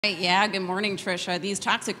Right, yeah, good morning, Trisha. These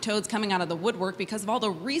toxic toads coming out of the woodwork because of all the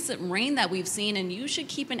recent rain that we've seen, and you should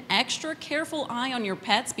keep an extra careful eye on your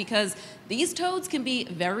pets because these toads can be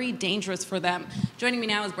very dangerous for them. Joining me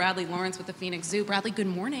now is Bradley Lawrence with the Phoenix Zoo. Bradley, good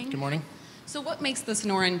morning. Good morning. So what makes the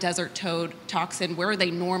Sonoran desert toad toxin? Where are they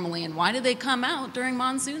normally, and why do they come out during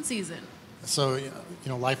monsoon season? So,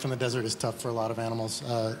 life in the desert is tough for a lot of animals.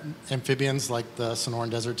 Amphibians like the Sonoran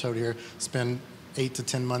desert toad here spend 8 to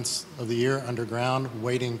 10 months of the year underground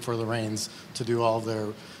waiting for the rains to do all of their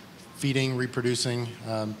feeding, reproducing.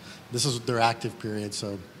 This is their active period,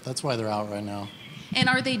 so that's why they're out right now. And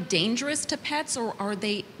are they dangerous to pets or are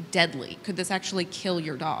they deadly? Could this actually kill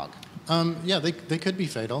your dog? Yeah, they could be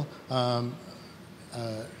fatal.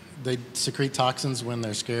 They secrete toxins when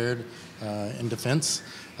they're scared in defense.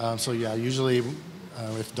 So yeah, usually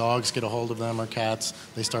if dogs get a hold of them or cats,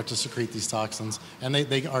 they start to secrete these toxins, and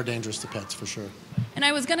they are dangerous to pets for sure. And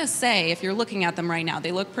I was going to say, if you're looking at them right now,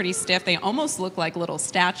 they look pretty stiff. They almost look like little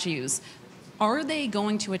statues. Are they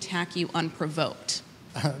going to attack you unprovoked?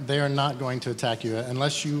 They are not going to attack you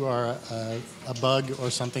unless you are a bug or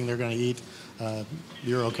something they're going to eat.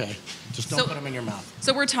 You're okay. Just don't put them in your mouth.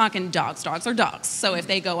 So we're talking dogs. Dogs are dogs. So if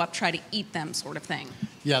they go up, try to eat them sort of thing.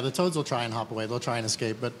 Yeah, the toads will try and hop away. They'll try and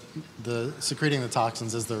escape, but the secreting the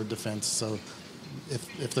toxins is their defense. So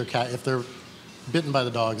if they're bitten by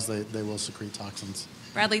the dogs, they will secrete toxins.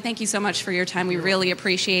 Bradley, thank you so much for your time. We really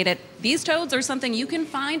appreciate it. These toads are something you can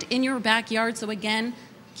find in your backyard. So again,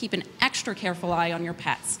 keep an extra careful eye on your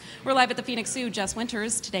pets. We're live at the Phoenix Zoo. Jess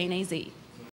Winters, Today in AZ.